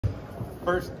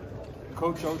First,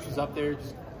 Coach Oates is up there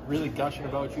just really gushing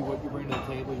about you, what you bring to the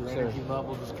table, your energy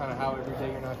level, just kind of how every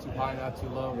day you're not too high, not too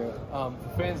low. Yeah.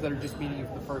 For fans that are just meeting you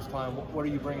for the first time, what are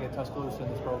you bringing to Tuscaloosa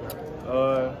in this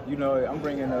program? You know, I'm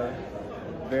bringing a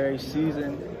very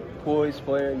seasoned, poised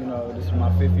player. You know, this is my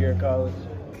 5th year of college,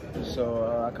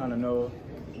 so I kind of know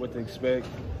what to expect.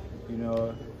 You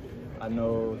know, I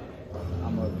know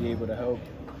I'm gonna be able to help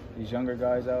these younger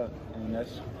guys out, and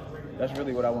that's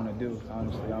really what I want to do.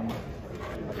 Honestly,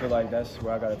 I feel like that's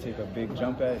where I got to take a big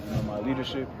jump at. You know, my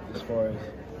leadership as far as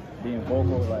being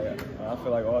vocal. Like I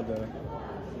feel like all the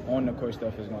on the court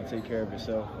stuff is gonna take care of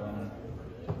itself.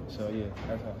 So yeah,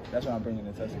 that's what I'm bringing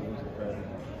to Tuscaloosa.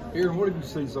 Aaron, what have you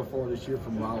seen so far this year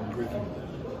from Rylan Griffin?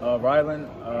 Rylan,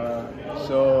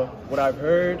 so what I've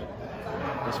heard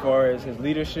as far as his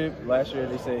leadership, last year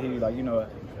they said he, like, you know,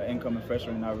 an incoming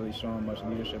freshman, not really showing much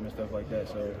leadership and stuff like that.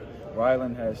 So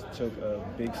Rylan has took a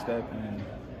big step in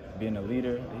being a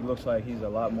leader. He looks like he's a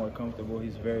lot more comfortable.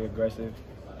 He's very aggressive,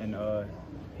 and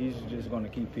he's just going to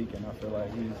keep peaking. I feel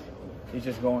like he's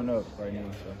just going up right now.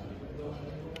 So.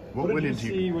 What did you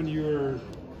see when you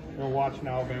were watching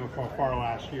Alabama from afar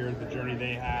last year, the journey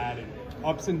they had, and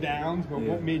ups and downs, but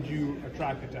what made you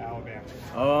attracted to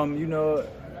Alabama? You know,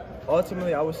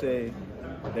 ultimately I would say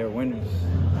they're winners.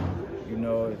 You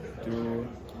know, through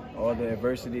all the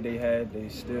adversity they had, they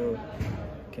still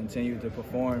continued to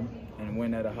perform and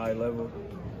win at a high level.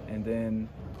 And then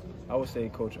I would say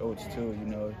Coach Oates too, you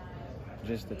know,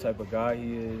 just the type of guy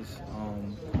he is.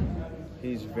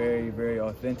 He's very, very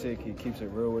authentic. He keeps it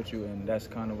real with you, and that's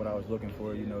kind of what I was looking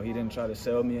for. You know, he didn't try to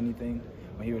sell me anything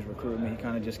when he was recruiting me. He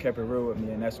kind of just kept it real with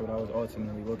me, and that's what I was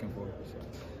ultimately looking for.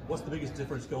 So. What's the biggest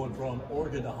difference going from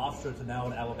Oregon to Hofstra to now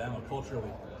in Alabama culturally?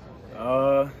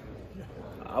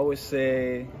 I would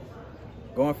say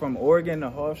going from Oregon to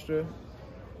Hofstra,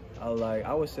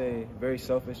 I would say very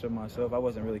selfish of myself. I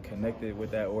wasn't really connected with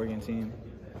that Oregon team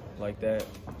like that,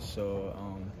 so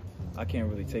I can't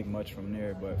really take much from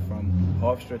there. But from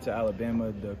Hofstra to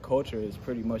Alabama, the culture is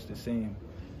pretty much the same,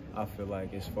 I feel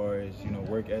like, as far as, you know,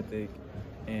 work ethic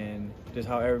and just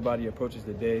how everybody approaches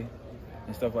the day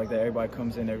and stuff like that. Everybody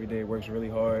comes in every day, works really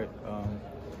hard.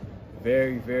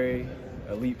 Very, very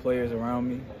elite players around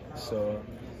me. So,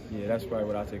 yeah, that's probably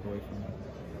what I take away from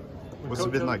it. What's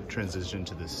it been like transition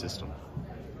to this system?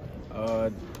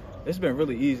 It's been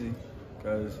really easy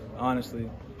because, honestly,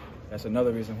 that's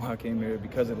another reason why I came here,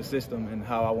 because of the system and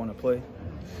how I want to play.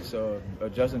 So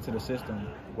adjusting to the system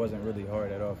wasn't really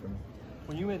hard at all for me.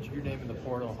 When you entered your name in the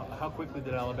portal, how quickly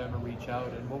did Alabama reach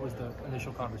out, and what was the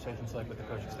initial conversations like with the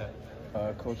coaching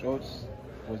staff? Coach Oates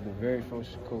was the very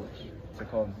first coach to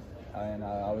call me. And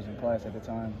I was in class at the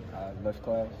time. I left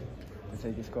class to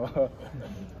take his call.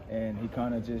 And he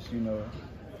kind of just, you know,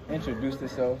 introduced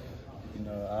himself. You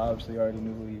know, I obviously already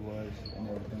knew who he was and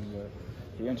everything, but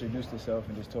he introduced himself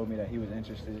and just told me that he was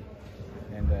interested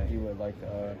and that he would like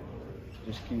to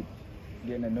just keep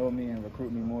getting to know me and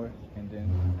recruit me more. And then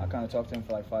I kind of talked to him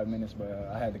for like 5 minutes, but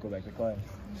I had to go back to class.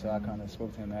 So I kind of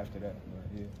spoke to him after that.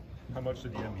 But, yeah. How much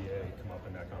did the NBA come up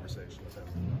in that conversation with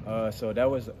him? So that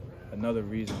was another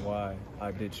reason why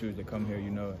I did choose to come here.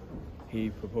 You know, he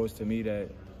proposed to me that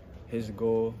his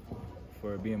goal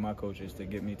for being my coach is to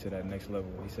get me to that next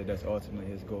level. He said that's ultimately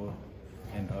his goal.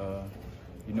 And,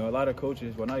 you know, a lot of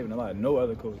coaches, well, not even a lot, no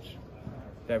other coach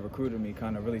that recruited me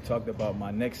kind of really talked about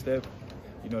my next step.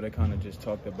 You know, they kind of just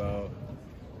talked about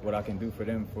what I can do for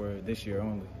them for this year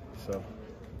only. So.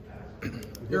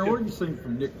 Aaron, what have you seen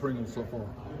from Nick Pringle so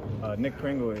far? Nick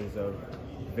Pringle is a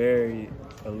very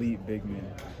elite big man,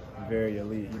 very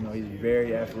elite. You know, he's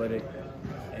very athletic,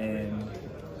 and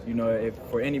you know, if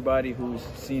for anybody who's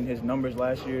seen his numbers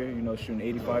last year, you know, shooting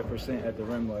 85% at the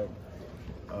rim, like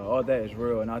all that is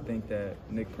real. And I think that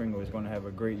Nick Pringle is going to have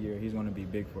a great year. He's going to be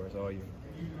big for us all year.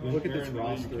 Look at this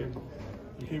roster.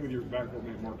 You came with your backcourt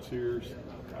mate Mark Sears,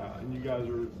 and you guys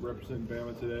are representing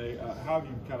Bama today. How have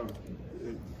you kind of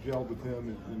gelled with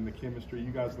him and the chemistry?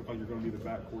 You guys look like you're going to be the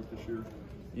backcourt this year.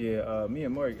 Yeah, me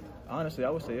and Mark, honestly,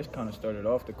 I would say it's kind of started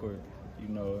off the court. You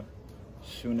know,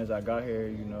 as soon as I got here,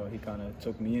 you know, he kind of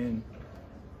took me in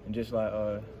and just like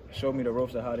showed me the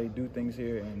ropes of how they do things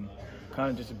here, and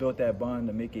kind of just built that bond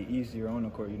to make it easier on the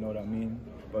court, you know what I mean?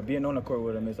 But being on the court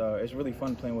with him is it's really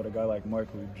fun playing with a guy like Mark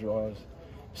who draws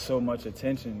so much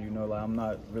attention. You know, like I'm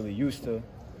not really used to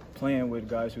playing with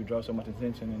guys who draw so much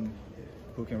attention and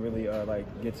who can really like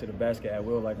get to the basket at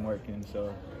will like Mark. And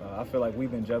so I feel like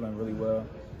we've been gelling really well,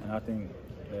 and I think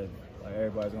that like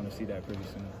everybody's going to see that pretty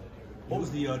soon. What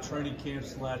was the training camp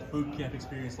 / boot camp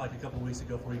experience like a couple of weeks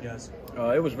ago for you guys?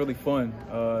 It was really fun.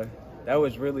 That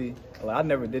was really, like, I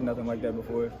never did nothing like that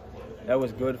before. that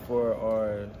was good for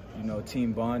our,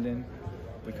 team bonding.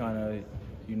 We kind of,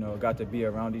 got to be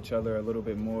around each other a little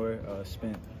bit more,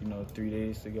 spent, 3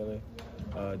 days together,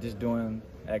 just doing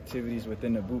activities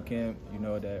within the boot camp,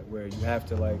 that where you have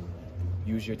to, like,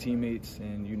 use your teammates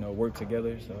and, work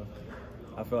together. So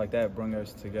I feel like that bring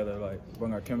us together, like,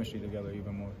 bring our chemistry together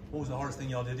even more. What was the hardest thing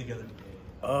y'all did together?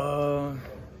 I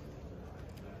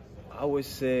would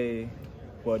say,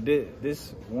 well,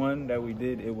 this one that we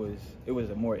did, it was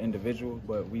a more individual,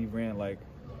 but we ran like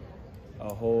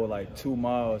a whole 2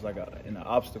 miles in an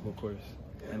obstacle course,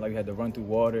 and we had to run through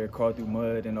water, crawl through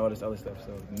mud, and all this other stuff.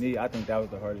 So I think that was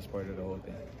the hardest part of the whole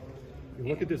thing. You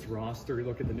look at this roster, you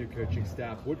look at the new coaching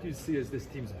staff. What do you see as this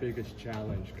team's biggest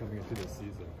challenge coming into this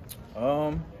season?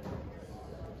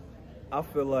 I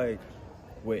feel like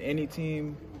with any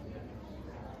team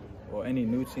or any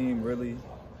new team, really,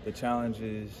 the challenge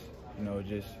is,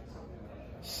 just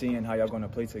seeing how y'all going to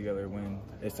play together when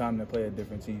it's time to play a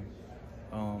different team.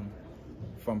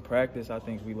 From practice, I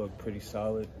think we look pretty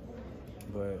solid,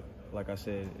 but like I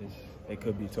said, it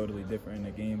could be totally different in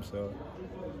the game. So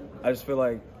I just feel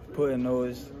like putting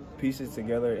those pieces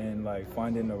together and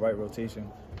finding the right rotation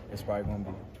is probably going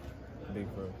to be big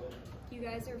for us. You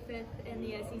guys are 5th in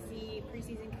the SEC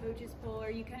preseason coaches poll.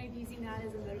 Are you kind of using that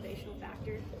as a motivational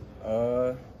factor?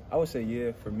 I would say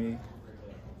yeah, for me.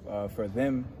 For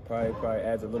them, probably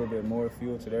adds a little bit more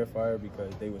fuel to their fire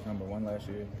because they was #1 last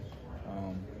year.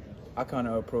 I kind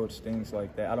of approach things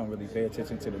like that. I don't really pay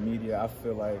attention to the media. I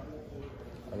feel like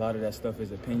a lot of that stuff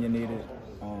is opinionated.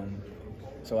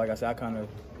 So like I said, I kind of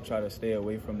try to stay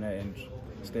away from that and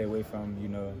stay away from,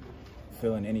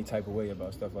 feeling any type of way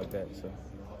about stuff like that. So,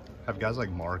 have guys like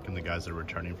Mark and the guys that are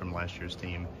returning from last year's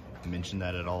team mentioned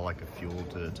that at all, like a fuel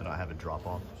to not have a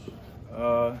drop-off?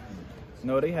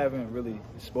 No, they haven't really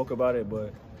spoke about it,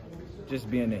 but just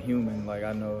being a human,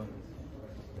 I know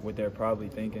what they're probably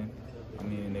thinking. I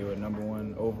mean, they were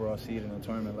 #1 overall seed in the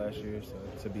tournament last year, so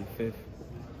to be 5th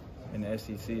in the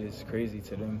SEC is crazy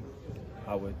to them,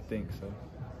 I would think so.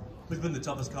 Who's been the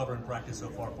toughest cover in practice so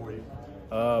far for you?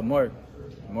 Mark,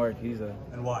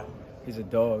 And why? He's a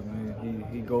dog, man.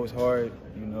 He goes hard,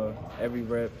 every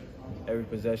rep, every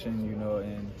possession,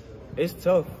 and it's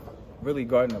tough really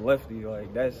guarding a lefty.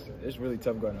 It's really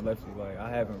tough guarding a lefty. I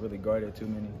haven't really guarded too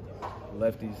many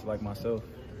lefties like myself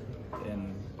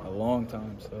in a long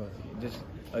time. So just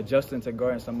adjusting to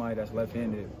guarding somebody that's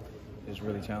left-handed is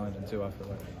really challenging too, I feel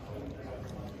like.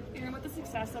 Aaron, with the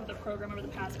success of the program over the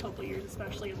past couple of years,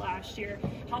 especially last year,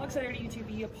 how excited are you to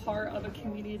be a part of a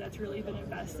community that's really been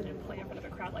invested in playing in front of a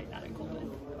crowd like that in Coleman?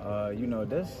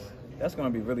 That's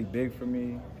going to be really big for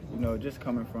me. Just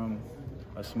coming from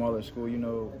a smaller school,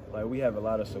 we have a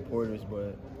lot of supporters,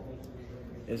 but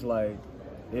it's they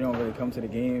don't really come to the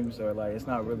games, or it's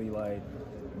not really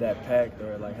that packed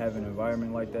or have an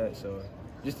environment like that. So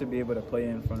just to be able to play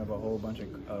in front of a whole bunch of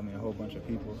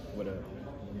people with a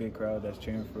big crowd that's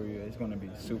cheering for you, it's going to be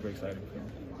super exciting for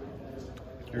me.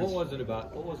 What was it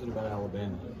about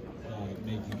Alabama that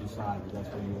made you decide that's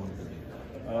where you wanted to be?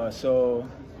 So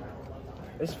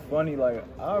it's funny, I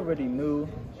already knew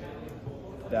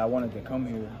that I wanted to come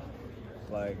here.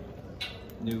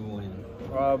 Knew when?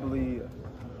 Probably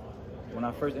when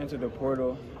I first entered the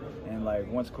portal, and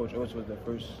once Coach Oates was the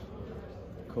first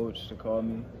coach to call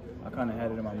me, I kind of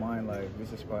had it in my mind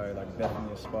this is probably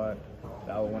definitely a spot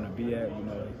that I would want to be at,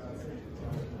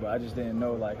 But I just didn't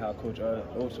know how Coach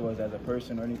Oates was as a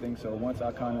person or anything. So once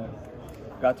I kind of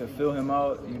got to feel him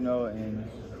out, and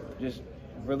just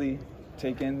really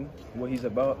take in what he's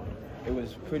about, it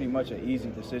was pretty much an easy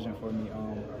decision for me.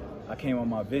 I came on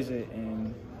my visit,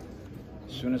 and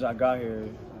as soon as I got here,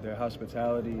 their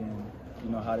hospitality and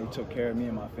how they took care of me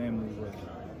and my family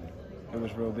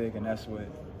was real big, and that's what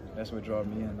drew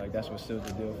me in. That's what sealed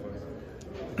the deal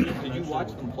for me. Did you watch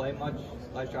them play much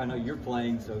last year? I know you're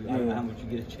playing, so I don't know how much you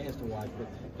get a chance to watch, but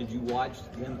did you watch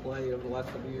them play over the last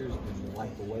couple of years? Did you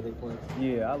like the way they played?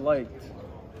 Yeah, I liked,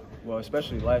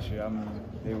 especially last year. I mean,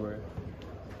 they were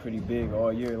pretty big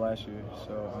all year last year,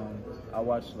 so I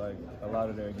watched a lot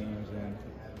of their games,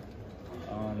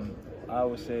 and I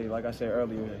would say, like I said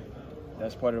earlier,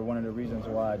 that's one of the reasons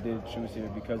why I did choose here,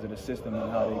 because of the system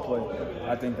and how they play.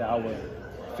 I think that I would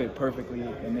fit perfectly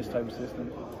in this type of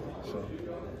system. So,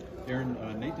 Aaron,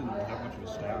 Nathan will have much of a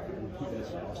staff this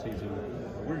offseason.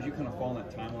 Where did you kind of fall in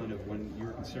that timeline of when you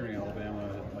were considering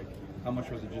Alabama? How much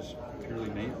was it just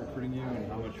purely Nate recruiting you, and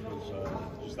how much was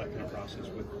just that kind of process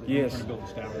with trying to build the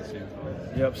staff at the same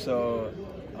time? Yep. So,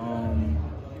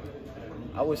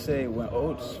 I would say when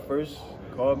Oates first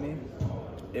called me,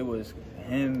 it was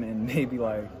him and maybe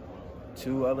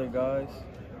 2 other guys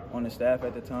on the staff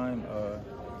at the time.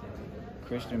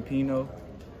 Christian Pino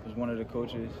was one of the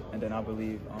coaches, and then I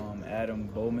believe Adam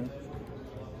Bowman,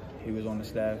 he was on the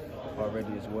staff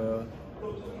already as well.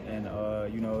 And,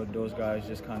 you know, those guys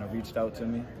just kind of reached out to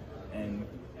me and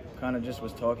kind of just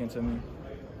was talking to me,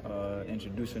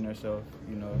 introducing themselves,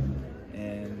 you know.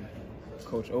 And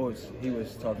Coach Oates, he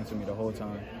was talking to me the whole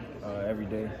time, every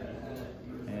day.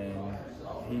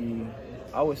 And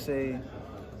I would say,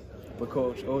 with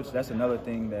Coach Oates, that's another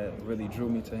thing that really drew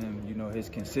me to him, you know, his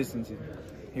consistency.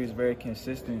 He was very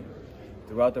consistent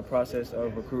throughout the process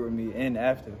of recruiting me and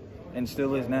after, and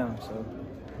still is now. So,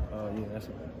 yeah, that's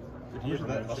it. How much did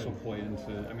that also play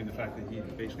into, I mean, the fact that he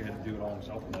basically had to do it all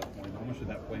himself at that point? How much did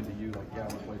that play into you, like, yeah, I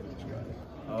want to play with this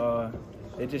guy?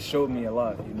 It just showed me a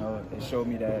lot, you know. It showed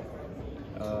me that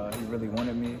he really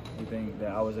wanted me. He think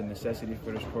that I was a necessity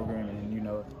for this program, and, you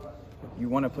know, you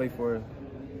want to play for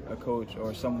a coach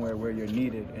or somewhere where you're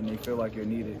needed and they feel like you're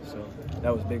needed. So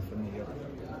that was big for me. Yeah.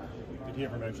 Did he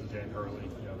ever mention Dan Hurley?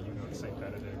 You know the St.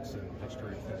 Benedict's and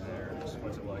history within there.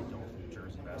 What's it like going from New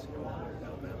Jersey basketball to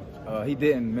Alabama? He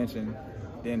didn't mention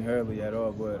Dan Hurley at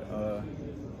all, but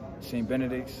St.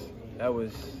 Benedict's, that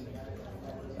was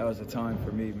a time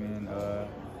for me, man.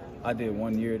 I did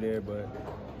 1 year there, but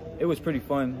it was pretty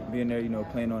fun being there, you know,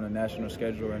 playing on a national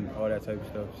schedule and all that type of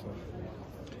stuff. So.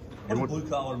 What does blue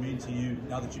collar mean to you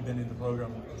now that you've been in the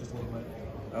program just a little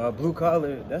bit? Blue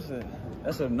collar,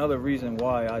 that's another reason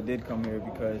why I did come here,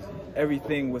 because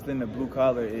everything within the blue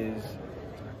collar is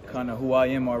kind of who I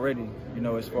am already, you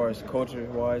know, as far as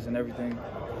culture-wise and everything.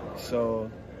 So,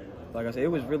 like I said,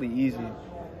 it was really easy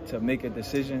to make a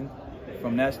decision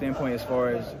from that standpoint as far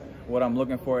as what I'm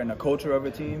looking for in the culture of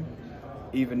a team,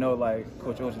 even though, like,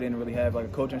 Coach Oates didn't really have, like, a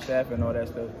coaching staff and all that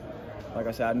stuff. Like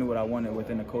I said, I knew what I wanted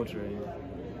within the culture, and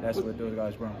that's what those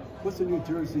guys brought. What's the New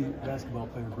Jersey basketball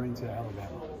player bring to Alabama?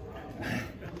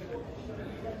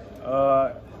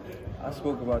 I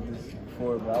spoke about this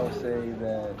before, but I would say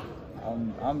that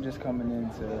I'm just coming in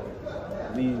to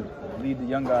lead the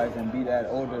young guys and be that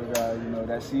older guy, you know,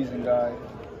 that seasoned guy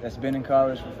that's been in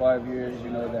college for 5 years,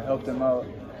 you know, that helped them out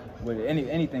with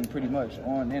anything pretty much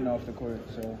on and off the court.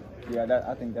 So, yeah,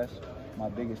 I think that's my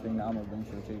biggest thing that I'm going to bring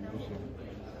to the table this year.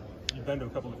 You've been to a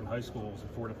couple different high schools and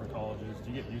 4 different colleges.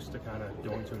 Do you get used to kind of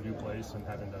going to a new place and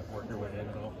having to work your way in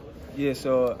at all? Yeah,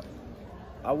 so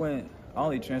I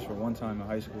only transferred one time in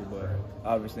high school, but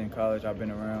obviously in college I've been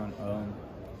around.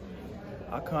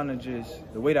 I kind of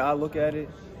just, the way that I look at it,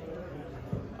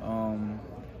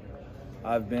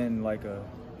 I've been like an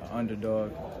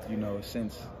underdog, you know,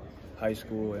 since high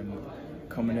school and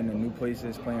coming into new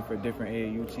places, playing for different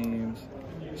AAU teams.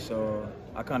 So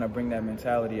I kind of bring that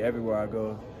mentality everywhere I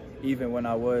go. Even when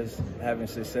I was having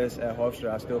success at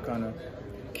Hofstra, I still kind of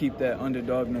keep that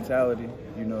underdog mentality,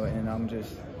 you know, and I'm going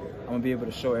to be able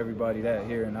to show everybody that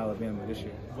here in Alabama this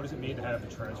year. What does it mean to have the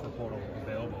transfer portal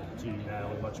available to you now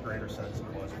in a much greater sense than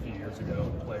it was a few years ago,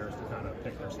 and players to kind of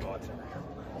pick their spots every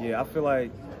year? Yeah, I feel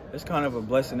like it's kind of a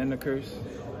blessing and a curse,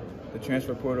 the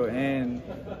transfer portal, and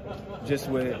just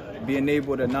with being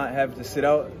able to not have to sit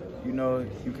out, you know,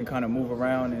 you can kind of move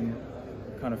around and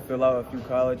kind of fill out a few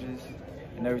colleges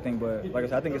and everything. But like I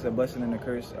said, I think it's a blessing and a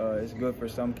curse. It's good for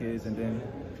some kids, and then,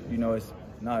 you know, it's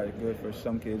not good for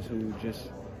some kids who just,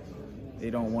 they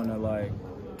don't want to like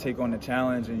take on the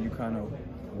challenge and you kind of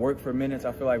work for minutes.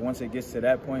 I feel like once it gets to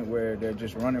that point where they're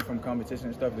just running from competition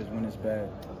and stuff is when it's bad.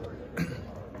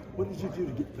 What did you do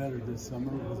to get better this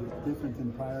summer? Was it different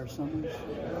than prior summers?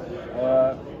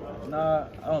 Nah,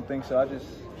 I don't think so.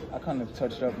 I kind of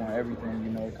touched up on everything,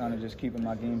 you know, kind of just keeping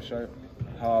my game sharp,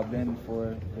 how I've been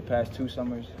for the past 2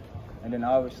 summers. And then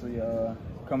obviously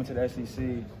coming to the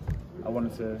SEC, I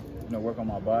wanted to, you know, work on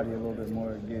my body a little bit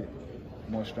more, get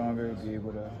more stronger, be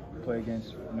able to play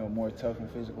against, you know, more tough and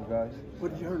physical guys.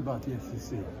 What did you hear about the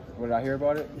SEC? What did I hear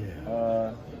about it?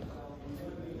 Yeah.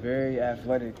 Very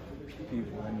athletic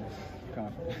people in this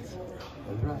conference.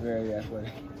 That's right. Very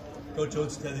athletic. Coach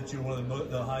Oates said that you're one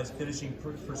of the highest finishing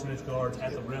percentage guards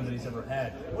at the rim that he's ever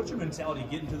had. What's your mentality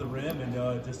getting to the rim, and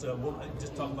just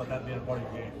talk about that being a part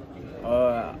of your game?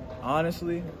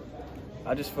 Honestly,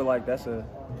 I just feel like that's a,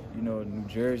 you know, New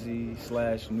Jersey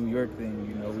 / New York thing.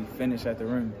 You know, we finish at the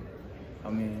rim. I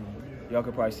mean, y'all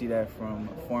could probably see that from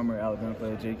former Alabama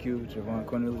player JQ, Javon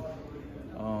Quinley.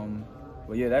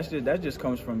 But yeah, that just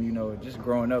comes from, you know, just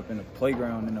growing up in the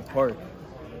playground in the park.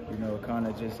 You know, kind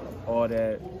of just all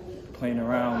that playing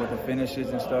around with the finishes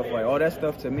and stuff. Like, all that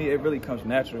stuff, to me, it really comes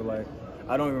natural. Like,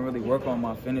 I don't even really work on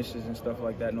my finishes and stuff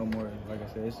like that no more. Like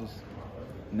I said, it's just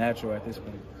natural at this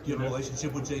point. Do you have a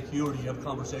relationship with JQ, or do you have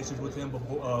conversations with him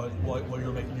before, while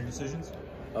you're making your decisions?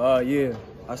 Yeah,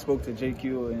 I spoke to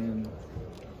JQ, and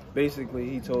basically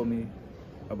he told me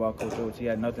about Coach Oates. He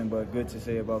had nothing but good to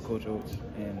say about Coach Oates.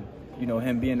 And, you know,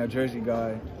 him being a Jersey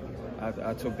guy,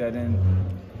 I took that in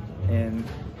and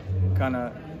kind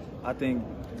of, I think,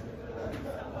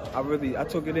 I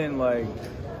took it in, like,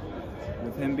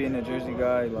 with him being a Jersey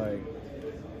guy, like,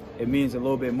 it means a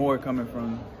little bit more coming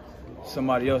from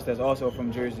somebody else that's also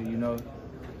from Jersey, you know?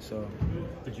 So.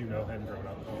 Did you know him growing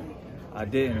up? I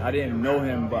didn't know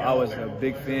him, but I was a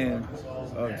big fan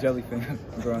of Jelly Fam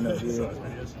growing up.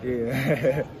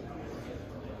 Yeah.